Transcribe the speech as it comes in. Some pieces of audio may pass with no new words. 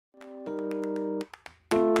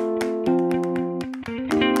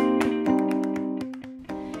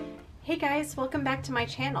guys, welcome back to my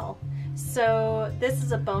channel. So this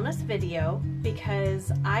is a bonus video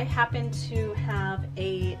because I happen to have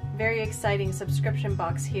a very exciting subscription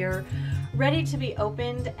box here ready to be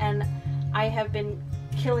opened, and I have been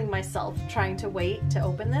killing myself trying to wait to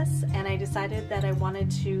open this, and I decided that I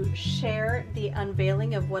wanted to share the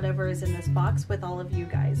unveiling of whatever is in this box with all of you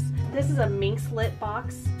guys. This is a MinxLit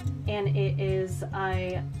box, and it is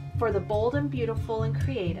for the bold and beautiful and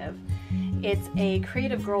creative. It's a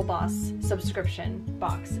Creative Girl Boss subscription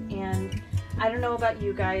box, and I don't know about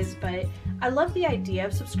you guys, but I love the idea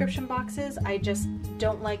of subscription boxes. I just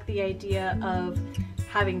don't like the idea of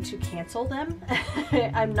having to cancel them.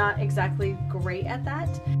 I'm not exactly great at that.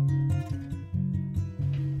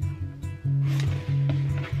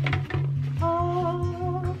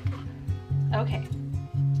 Oh. Okay,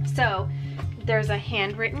 so there's a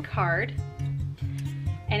handwritten card,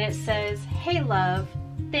 and it says, "Hey love,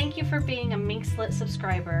 thank you for being a MinxLit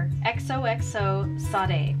subscriber. XOXO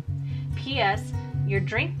Sade. P.S. Your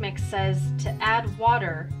drink mix says to add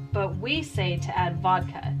water, but we say to add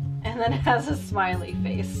vodka." And then it has a smiley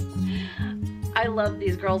face. I love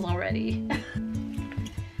these girls already.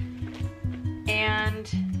 And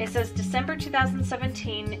it says December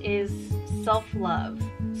 2017 is self-love.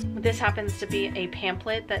 This happens to be a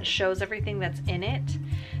pamphlet that shows everything that's in it.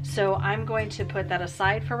 So I'm going to put that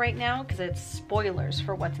aside for right now because it's spoilers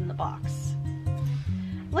for what's in the box.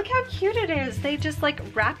 Look how cute it is. They just like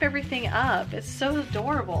wrap everything up. It's so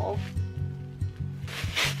adorable.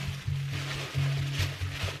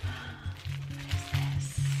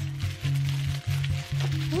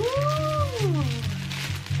 Ooh.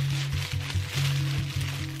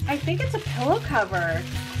 I think it's a pillow cover.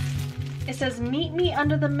 It says, "Meet me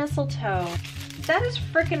under the mistletoe." That is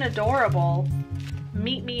freaking adorable.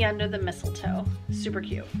 Meet me under the mistletoe. Super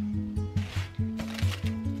cute.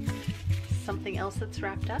 Something else that's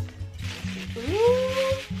wrapped up.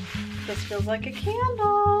 Ooh, this feels like a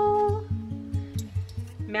candle.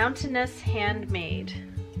 Mountainous Handmade.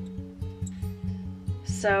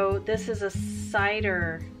 So this is a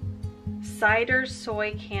cider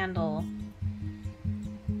soy candle.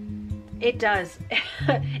 It does.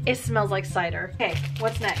 It smells like cider. Okay,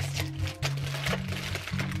 what's next?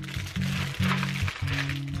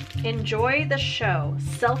 Enjoy the show.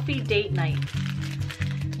 Selfie date night.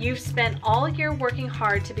 You've spent all year working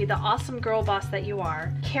hard to be the awesome girl boss that you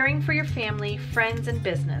are, caring for your family, friends, and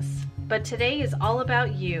business. But today is all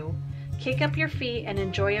about you. Kick up your feet and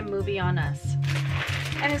enjoy a movie on us.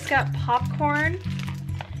 And it's got popcorn.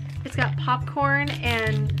 It's got popcorn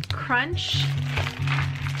and crunch.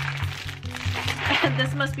 And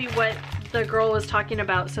this must be what the girl was talking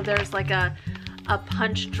about. So there's like a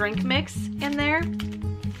punch drink mix in there.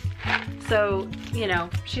 So, you know,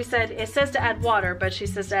 she said, it says to add water, but she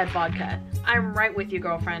says to add vodka. I'm right with you,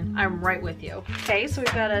 girlfriend. I'm right with you. Okay, so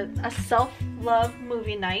we've got a self-love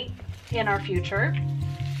movie night in our future.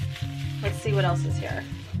 Let's see what else is here.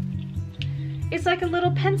 It's like a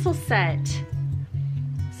little pencil set.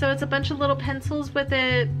 So it's a bunch of little pencils with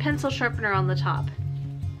a pencil sharpener on the top.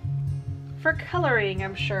 For coloring,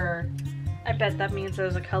 I'm sure. I bet that means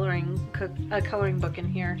there's a coloring book in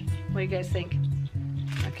here. What do you guys think?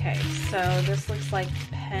 Okay, so this looks like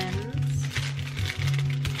pens.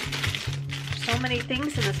 So many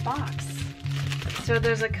things in this box. So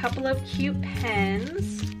there's a couple of cute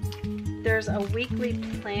pens. There's a weekly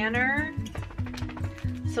planner.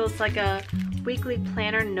 So it's like a weekly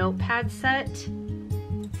planner notepad set.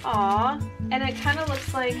 Aw, and it kind of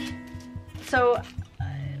looks like, so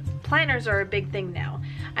planners are a big thing now.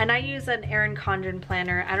 And I use an Erin Condren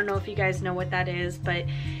planner. I don't know if you guys know what that is, but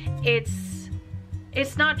it's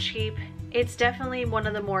not cheap. It's definitely one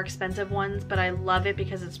of the more expensive ones, but I love it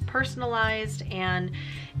because it's personalized and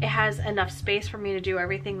it has enough space for me to do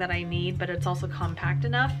everything that I need, but it's also compact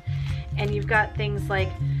enough. And you've got things like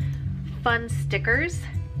fun stickers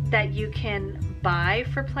that you can buy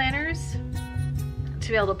for planners to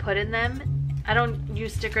be able to put in them. I don't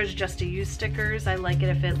use stickers just to use stickers. I like it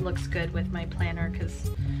if it looks good with my planner because,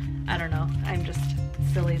 I don't know, I'm just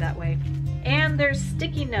silly that way. And there's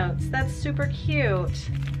sticky notes. That's super cute.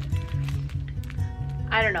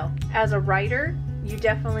 I don't know. As a writer, you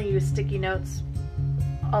definitely use sticky notes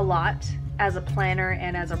a lot as a planner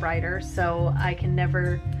and as a writer, so I can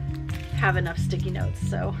never have enough sticky notes,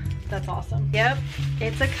 so that's awesome. Yep,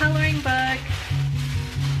 it's a coloring book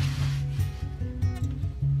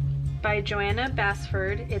by Joanna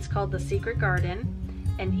Basford. It's called The Secret Garden,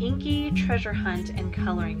 an inky treasure hunt and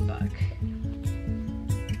coloring book.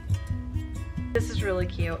 This is really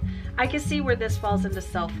cute. I can see where this falls into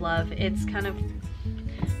self-love. It's kind of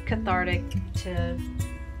cathartic to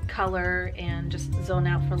color and just zone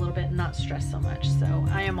out for a little bit and not stress so much. So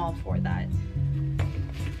I am all for that.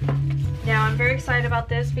 Now I'm very excited about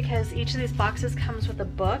this because each of these boxes comes with a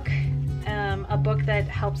book that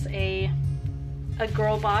helps a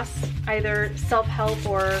girl boss, either self-help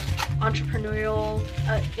or entrepreneurial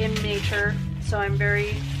in nature. So I'm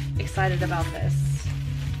very excited about this.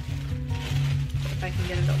 If I can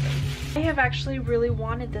get it open. I have actually really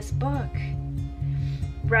wanted this book.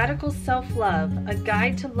 Radical Self-Love, a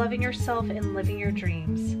guide to loving yourself and living your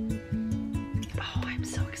dreams. Oh, I'm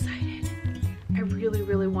so excited. I really,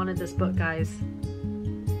 really wanted this book, guys.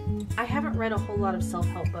 I haven't read a whole lot of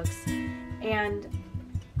self-help books, and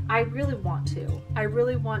I really want to. I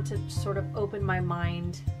really want to sort of open my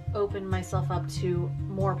mind, open myself up to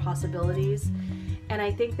more possibilities, and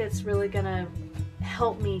I think that's really gonna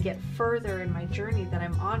help me get further in my journey that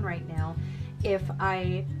I'm on right now if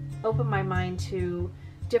I open my mind to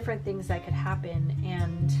different things that could happen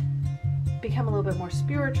and become a little bit more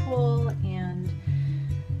spiritual and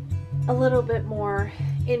a little bit more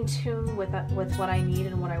in tune with what I need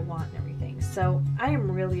and what I want and everything. So I am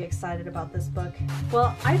really excited about this book.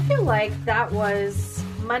 Well, I feel like that was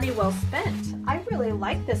money well spent. I really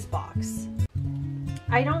like this box.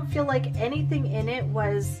 I don't feel like anything in it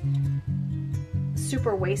was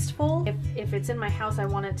super wasteful. If it's in my house, I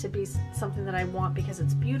want it to be something that I want because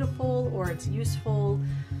it's beautiful or it's useful.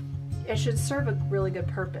 It should serve a really good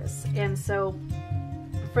purpose. And so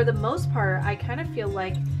for the most part, I kind of feel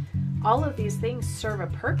like all of these things serve a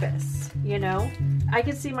purpose, you know? I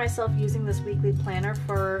could see myself using this weekly planner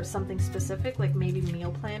for something specific, like maybe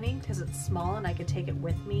meal planning, because it's small and I could take it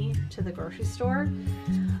with me to the grocery store.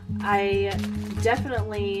 I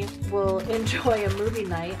definitely will enjoy a movie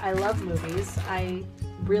night. I love movies. I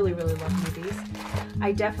really, really love movies.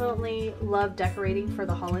 I definitely love decorating for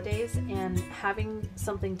the holidays, and having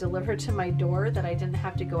something delivered to my door that I didn't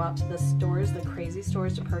have to go out to the stores, the crazy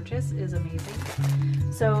stores, to purchase is amazing.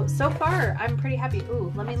 So far I'm pretty happy.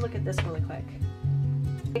 Ooh, let me look at this really quick.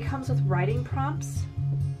 It comes with writing prompts.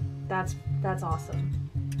 That's awesome.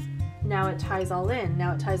 Now it ties all in.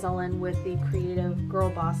 Now it ties all in with the creative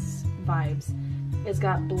girl boss vibes. It's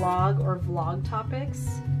got blog or vlog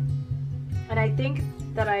topics. And I think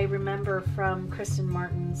that I remember from Kristen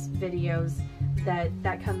Martin's videos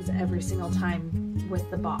that comes every single time with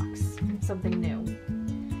the box. Something new.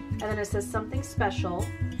 And then it says something special.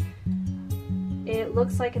 It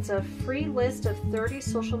looks like it's a free list of 30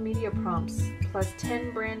 social media prompts plus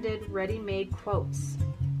 10 branded ready-made quotes,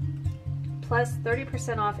 plus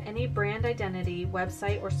 30% off any brand identity,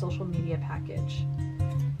 website, or social media package.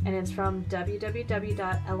 And it's from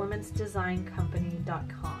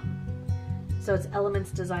www.elementsdesigncompany.com. So it's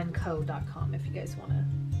elementsdesignco.com if you guys want to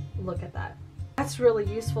look at that. That's really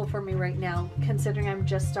useful for me right now, considering I'm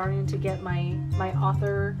just starting to get my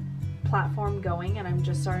author platform going, and I'm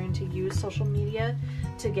just starting to use social media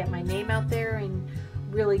to get my name out there and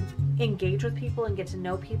really engage with people and get to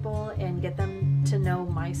know people and get them to know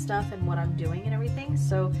my stuff and what I'm doing and everything.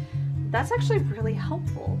 So that's actually really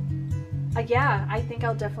helpful. Yeah, I think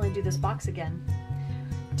I'll definitely do this box again.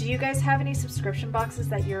 Do you guys have any subscription boxes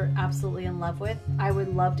that you're absolutely in love with? I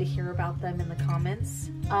would love to hear about them in the comments.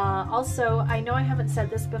 Also, I know I haven't said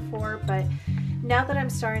this before, but now that I'm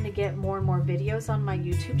starting to get more and more videos on my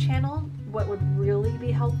YouTube channel, what would really be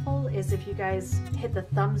helpful is if you guys hit the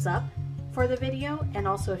thumbs up for the video, and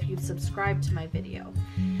also if you subscribe to my video.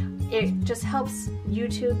 It just helps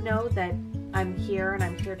YouTube know that I'm here and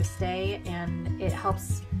I'm here to stay, and it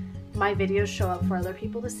helps my videos show up for other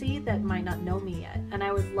people to see that might not know me yet. And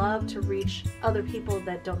I would love to reach other people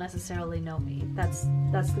that don't necessarily know me. That's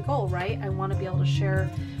the goal, right? I want to be able to share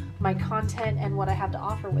my content and what I have to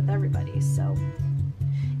offer with everybody. So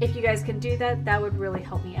if you guys can do that, that would really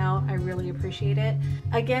help me out. I really appreciate it.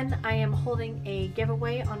 Again, I am holding a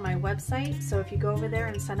giveaway on my website. So if you go over there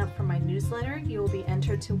and sign up for my newsletter, you will be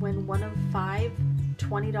entered to win one of 5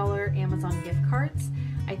 $20 Amazon gift cards.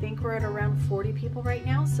 I think we're at around 40 people right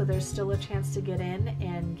now, so there's still a chance to get in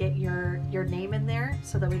and get your name in there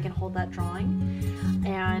so that we can hold that drawing.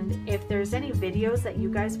 And if there's any videos that you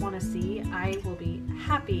guys want to see, I will be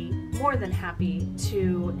happy, more than happy,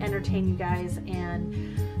 to entertain you guys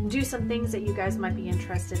and do some things that you guys might be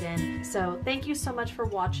interested in. So thank you so much for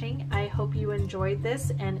watching. I hope you enjoyed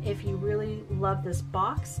this, and if you really love this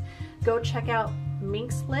box, go check out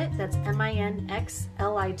MinxLit, that's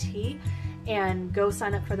MINXLIT, and go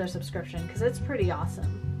sign up for their subscription because it's pretty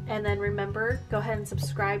awesome. And then remember, go ahead and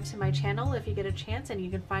subscribe to my channel if you get a chance, and you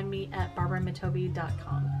can find me at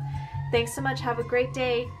barbaramitobebooks.com. Thanks so much. Have a great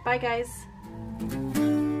day. Bye, guys.